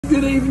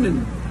Good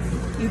evening.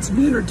 It's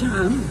dinner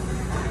time,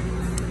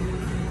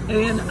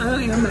 and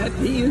I am at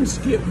the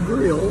Inskip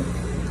Grill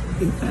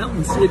in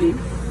Fountain City,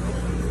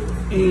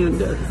 and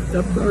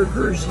the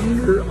burgers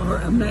here are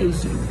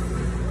amazing.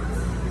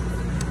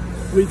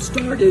 We've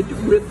started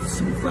with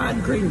some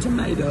fried green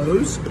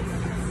tomatoes.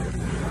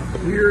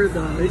 Here are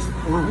those,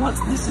 or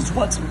this is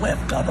what's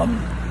left of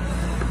them,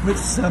 with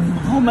some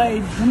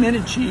homemade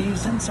pimento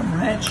cheese and some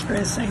ranch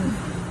dressing.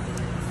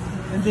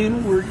 And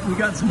then we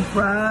got some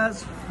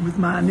fries with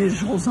my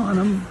initials on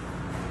them.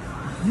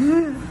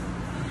 Yeah.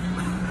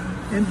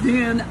 And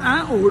then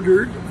I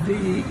ordered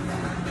the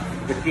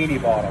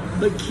Bikini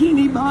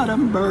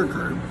Bottom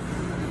burger.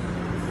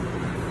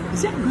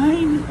 Is that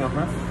rain?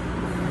 Uh-huh.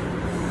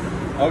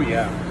 Oh,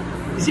 yeah.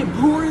 Is it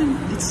pouring?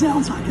 It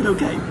sounds like it.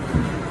 Okay.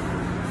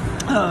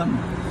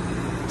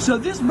 So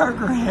this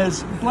burger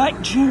has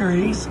black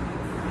cherries,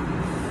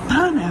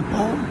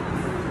 pineapple,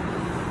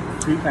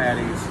 two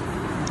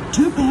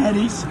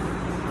patties,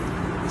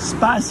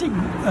 spicy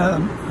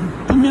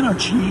pimento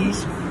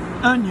cheese,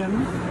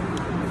 onion,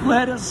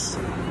 lettuce,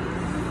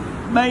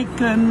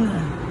 bacon,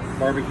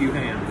 barbecue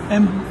ham,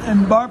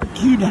 and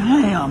barbecued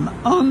ham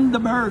on the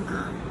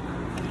burger.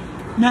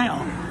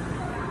 Now,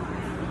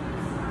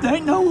 there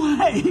ain't no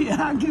way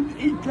I can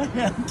eat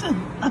that.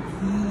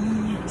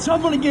 So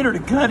I'm going to get her to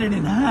cut it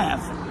in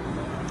half.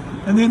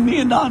 And then me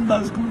and Don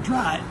both going to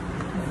try it.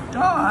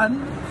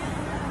 Don?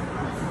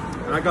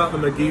 I got the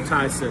McGee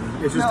Tyson.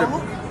 It's just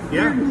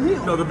Beard and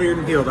Hill. No, the Beard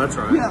and Hill, that's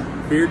right. Yeah.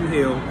 Beard and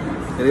Hill.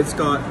 And it's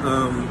got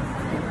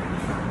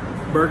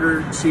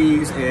burger,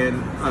 cheese,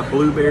 and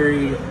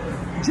blueberry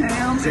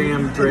jam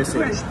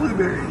dressing. And fresh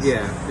blueberries.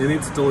 Yeah, and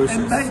it's delicious.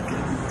 And bacon.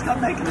 It's got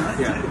bacon on it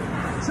too.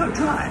 So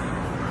try it.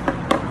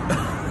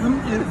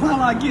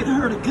 While I get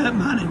her to cut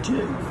mine in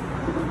two.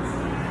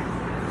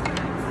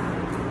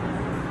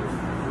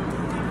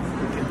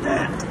 Look at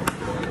that.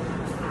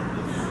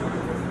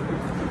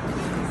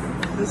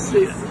 Let's see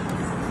it.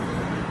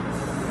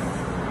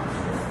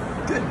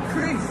 Good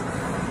grief.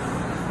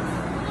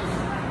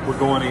 We're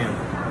going in.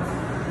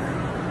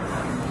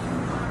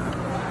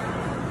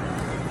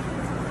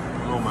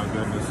 Oh my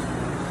goodness.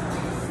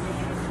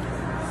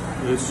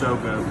 It's so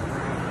good.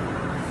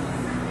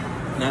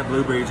 That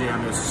blueberry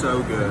jam is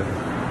so good.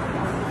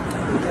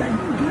 Okay,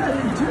 cut it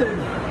in two.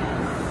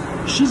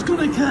 She's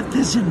gonna cut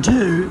this in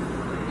two.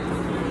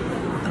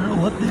 I don't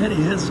know what that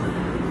is.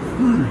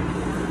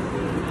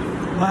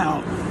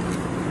 Wow.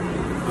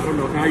 I don't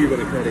know how you're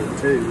gonna cut it in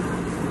two.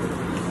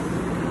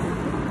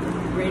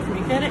 Ready for me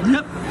to cut it?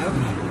 Yep.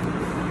 Okay.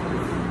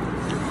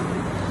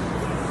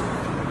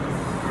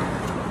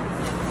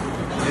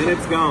 And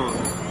it's gone.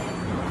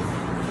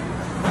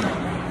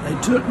 They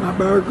took my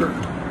burger.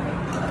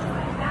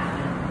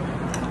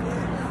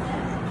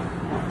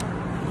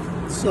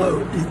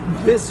 So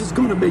this is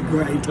going to be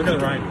great. Look at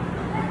the rain.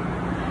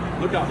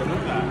 Look out, look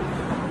at that.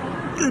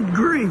 Good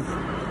grief.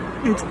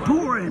 It's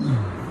pouring.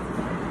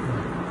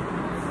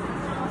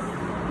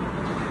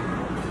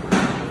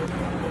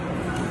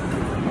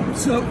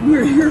 So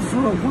we're here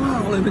for a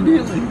while,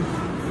 evidently.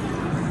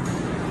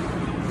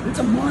 It's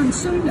a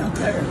monsoon out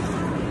there.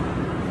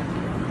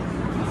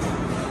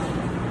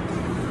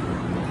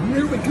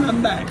 Here we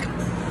come back.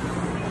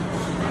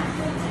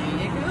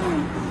 There you go.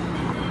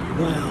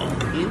 Wow.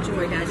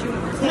 Enjoy, guys. You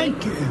want to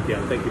Thank you.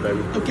 Yeah, thank you,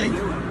 baby. Okay,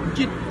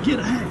 get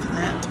a half of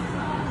that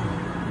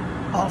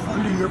off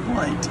under your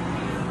plate.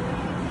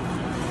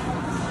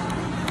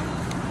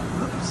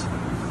 Oops.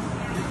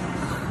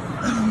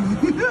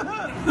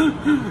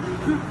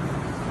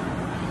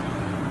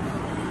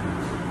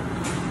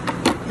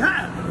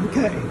 Yeah,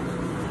 okay.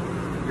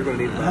 You're gonna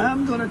need both.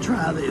 I'm gonna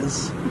try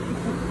this.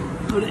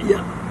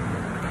 Yeah.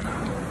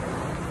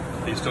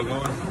 Are you still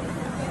going?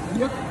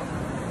 Yep.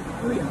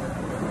 Oh yeah.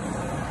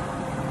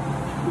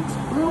 It's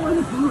falling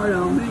apart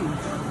on me.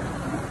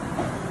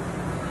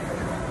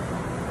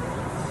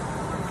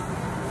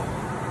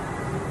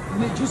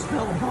 And it just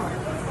fell apart.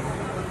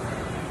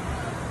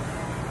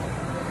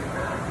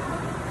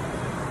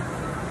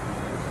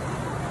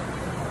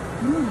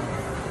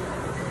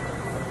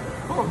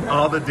 Oh,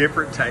 All the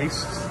different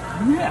tastes.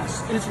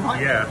 yes, it's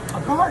like a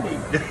party.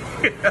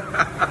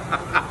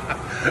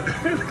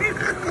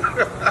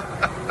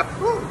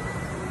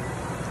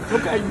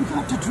 Okay, you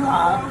got to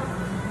try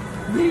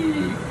the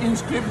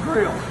Inskip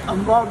Grill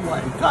on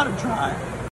Broadway. Got to try it.